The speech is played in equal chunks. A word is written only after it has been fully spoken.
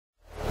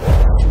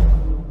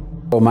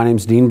Well, my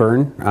name's Dean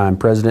Byrne. I'm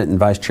President and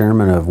Vice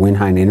Chairman of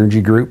Winhyne Energy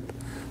Group,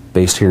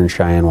 based here in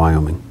Cheyenne,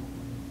 Wyoming.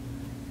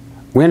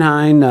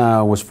 Winhyne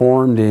was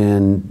formed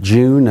in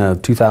June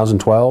of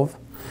 2012,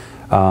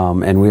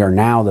 and we are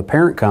now the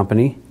parent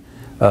company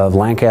of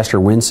Lancaster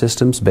Wind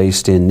Systems,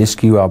 based in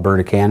Nisku,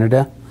 Alberta,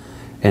 Canada,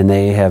 and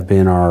they have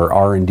been our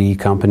R&D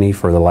company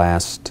for the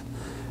last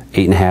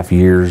 8.5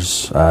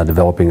 years,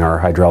 developing our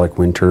hydraulic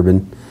wind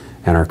turbine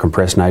and our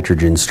compressed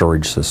nitrogen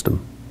storage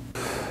system.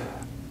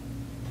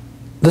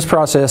 This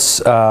process,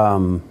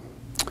 to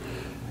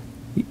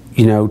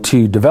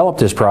develop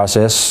this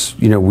process,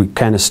 we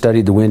kind of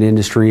studied the wind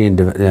industry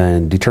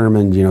and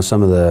determined,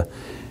 some of the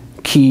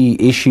key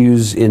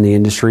issues in the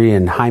industry,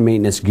 and high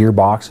maintenance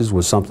gearboxes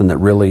was something that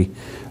really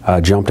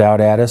jumped out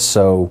at us.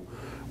 So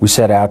we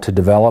set out to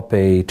develop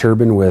a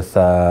turbine with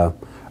a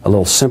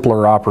little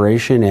simpler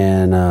operation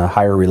and a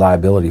higher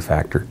reliability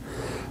factor.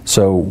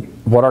 So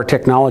what our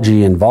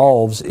technology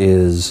involves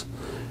is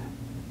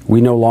we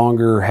no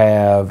longer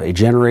have a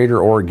generator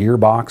or a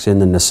gearbox in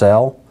the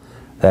nacelle.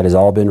 That has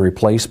all been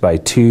replaced by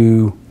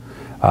two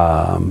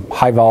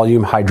high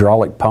volume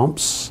hydraulic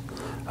pumps.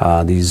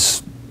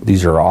 These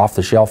are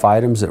off-the-shelf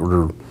items that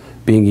were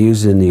being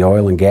used in the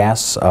oil and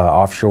gas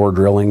offshore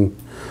drilling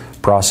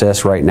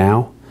process right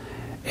now.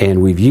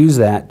 And we've used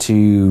that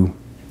to,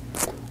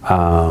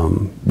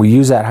 we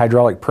use that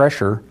hydraulic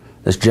pressure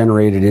that's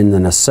generated in the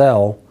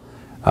nacelle.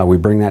 We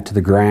bring that to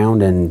the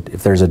ground, and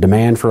if there's a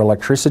demand for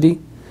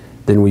electricity,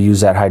 then we use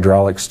that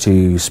hydraulics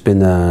to spin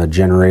the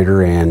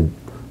generator and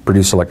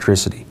produce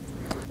electricity.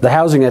 The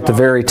housing at the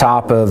very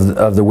top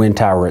of the wind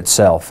tower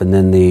itself, and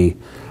then the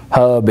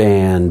hub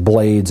and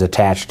blades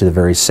attached to the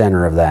very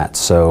center of that.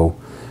 So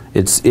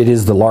it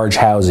is the large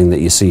housing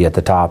that you see at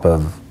the top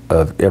of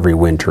every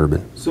wind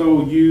turbine.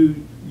 So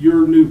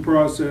your new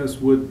process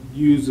would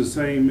use the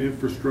same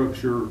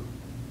infrastructure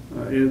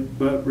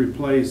but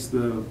replace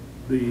the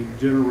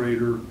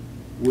generator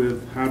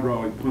with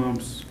hydraulic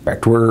pumps?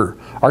 Correct.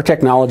 Our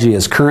technology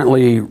is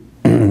currently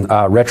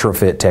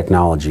retrofit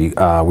technology.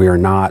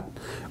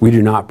 We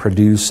do not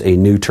produce a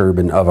new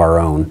turbine of our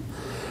own.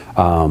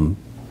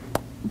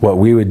 What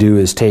we would do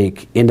is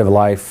take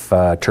end-of-life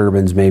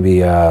turbines,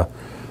 maybe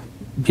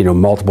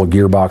multiple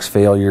gearbox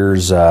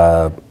failures,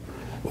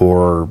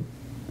 or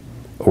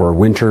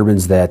wind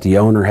turbines that the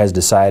owner has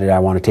decided, I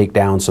want to take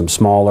down some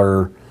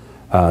smaller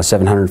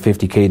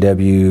 750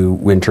 kW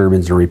wind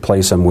turbines and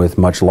replace them with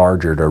much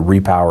larger to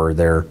repower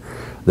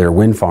their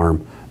wind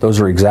farm. Those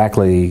are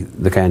exactly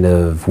the kind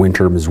of wind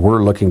turbines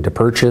we're looking to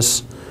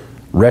purchase,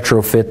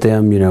 retrofit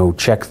them,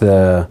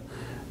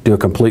 do a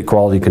complete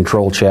quality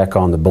control check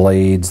on the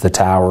blades, the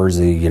towers,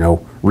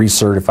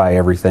 recertify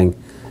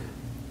everything,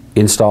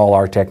 install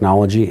our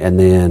technology, and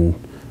then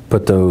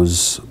put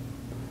those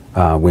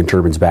wind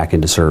turbines back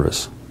into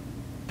service.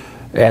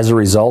 As a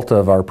result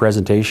of our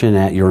presentation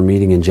at your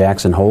meeting in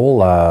Jackson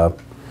Hole,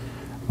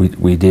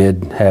 we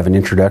did have an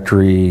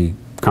introductory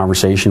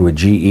conversation with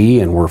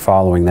GE, and we're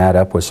following that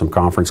up with some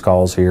conference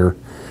calls here,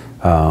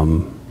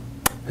 in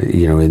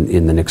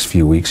the next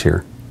few weeks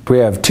here. We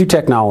have two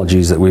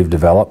technologies that we've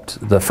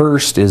developed. The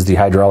first is the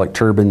hydraulic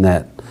turbine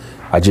that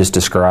I just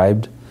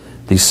described.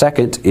 The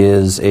second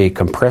is a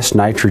compressed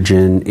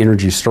nitrogen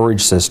energy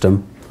storage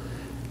system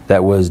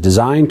that was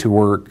designed to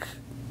work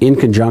in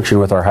conjunction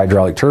with our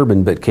hydraulic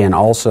turbine, but can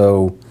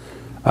also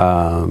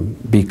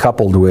be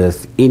coupled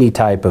with any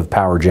type of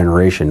power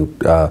generation,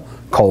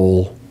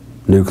 coal,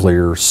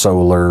 nuclear,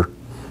 solar,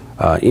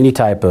 any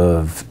type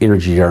of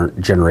energy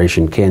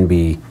generation can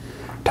be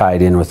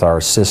tied in with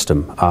our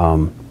system.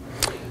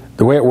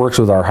 The way it works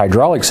with our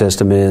hydraulic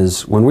system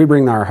is when we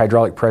bring our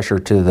hydraulic pressure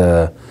to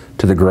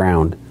the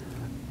ground,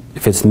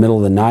 if it's the middle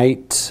of the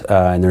night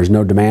and there's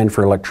no demand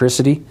for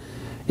electricity,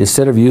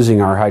 instead of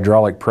using our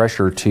hydraulic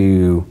pressure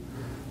to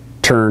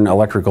turn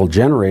electrical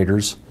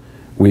generators,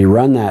 we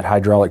run that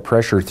hydraulic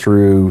pressure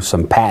through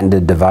some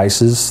patented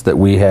devices that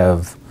we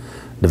have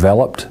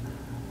developed,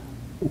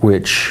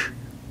 which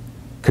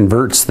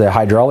converts the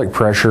hydraulic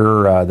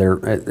pressure,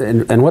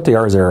 and what they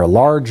are is they're a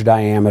large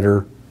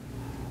diameter,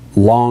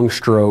 long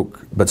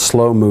stroke, but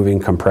slow moving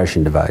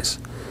compression device.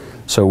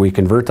 So we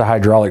convert the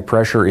hydraulic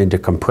pressure into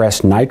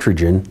compressed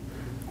nitrogen,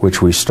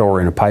 which we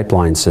store in a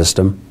pipeline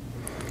system.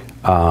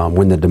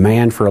 When the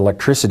demand for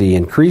electricity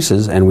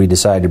increases and we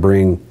decide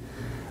to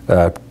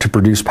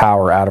produce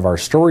power out of our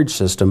storage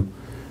system,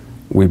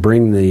 we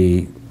bring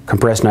the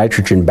compressed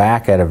nitrogen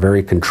back at a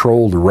very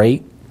controlled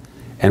rate,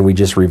 and we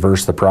just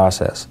reverse the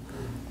process.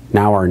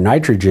 Now our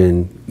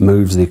nitrogen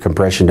moves the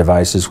compression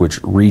devices,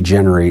 which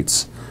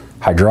regenerates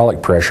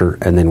hydraulic pressure,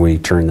 and then we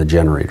turn the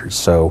generators.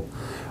 So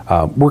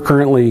we're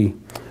currently,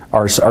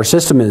 our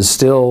system is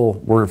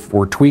still,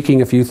 we're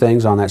tweaking a few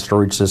things on that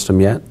storage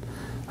system yet.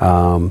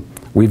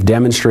 We've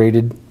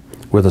demonstrated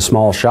with a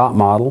small shop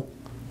model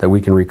that we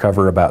can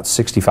recover about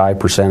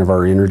 65% of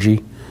our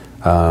energy.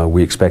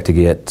 We expect to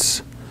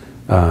get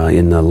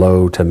in the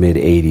low to mid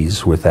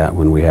 80s with that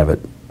when we have it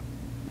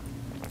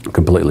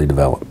completely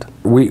developed.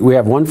 We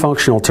have one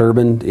functional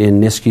turbine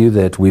in Nisku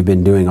that we've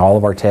been doing all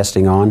of our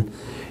testing on,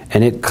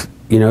 and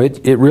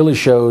it really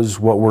shows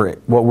what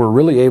we're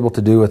really able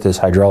to do with this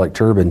hydraulic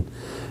turbine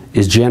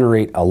is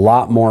generate a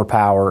lot more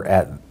power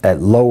at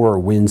lower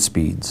wind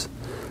speeds.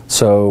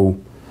 So,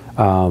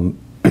 a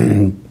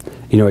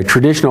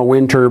traditional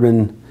wind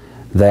turbine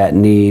that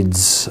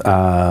needs,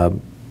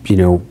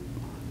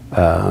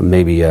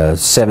 maybe a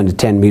 7 to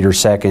 10 meter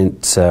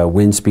second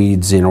wind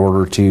speeds in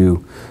order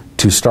to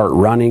start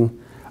running,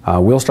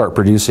 we'll start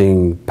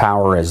producing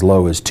power as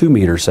low as 2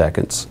 meter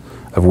seconds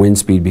of wind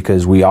speed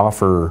because we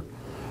offer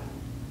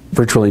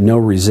virtually no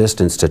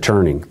resistance to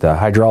turning. The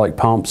hydraulic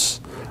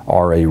pumps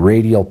are a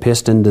radial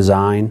piston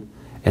design,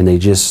 and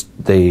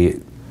they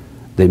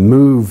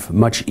move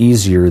much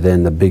easier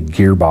than the big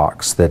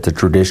gearbox that the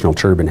traditional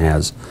turbine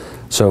has.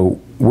 So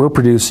we're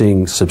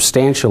producing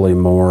substantially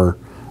more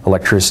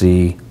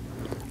electricity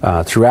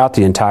throughout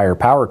the entire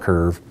power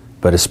curve,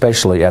 but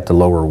especially at the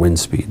lower wind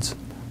speeds.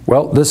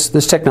 Well,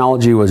 this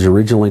technology was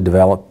originally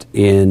developed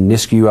in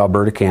Nisku,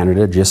 Alberta,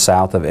 Canada, just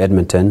south of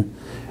Edmonton,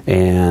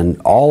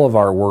 and all of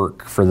our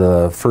work for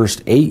the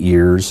first 8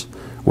 years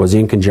was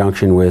in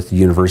conjunction with the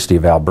University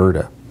of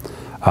Alberta.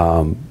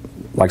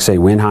 Like I say,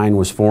 Winhyne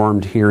was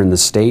formed here in the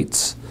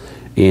States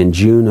in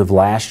June of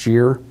last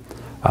year,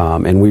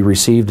 and we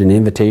received an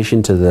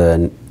invitation to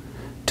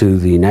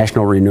the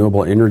National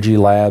Renewable Energy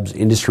Lab's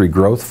Industry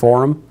Growth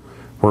Forum,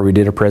 where we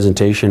did a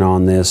presentation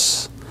on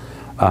this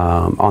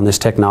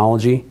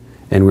technology,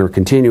 and we're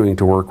continuing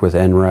to work with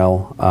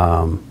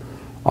NREL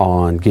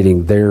on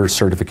getting their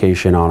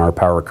certification on our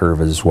power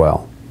curve as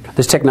well.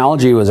 This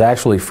technology was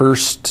actually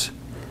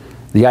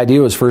the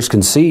idea was first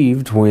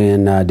conceived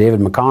when David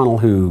McConnell,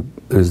 who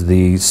is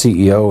the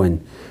CEO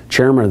and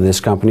chairman of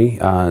this company,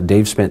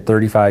 Dave spent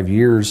 35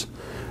 years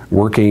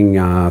working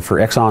for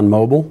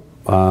ExxonMobil,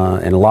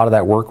 and a lot of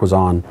that work was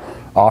on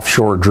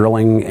offshore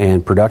drilling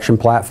and production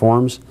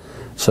platforms.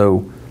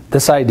 So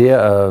this idea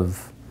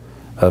of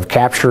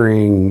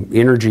capturing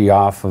energy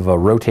off of a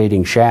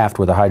rotating shaft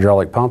with a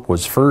hydraulic pump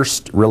was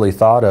first really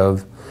thought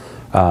of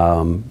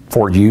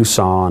for use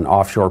on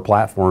offshore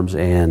platforms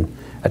and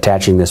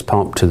attaching this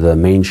pump to the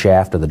main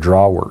shaft of the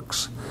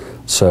drawworks.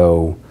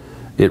 So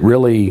it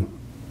really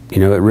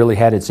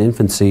had its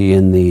infancy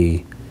in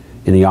the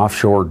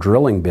offshore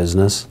drilling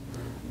business,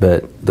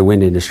 but the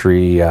wind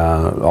industry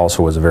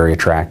also was a very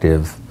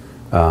attractive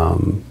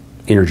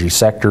energy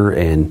sector,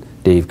 and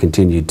Dave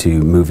continued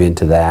to move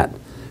into that.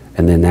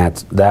 And then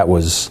that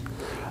was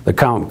the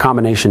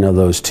combination of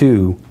those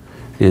two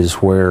is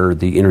where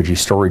the energy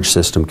storage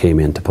system came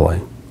into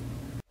play.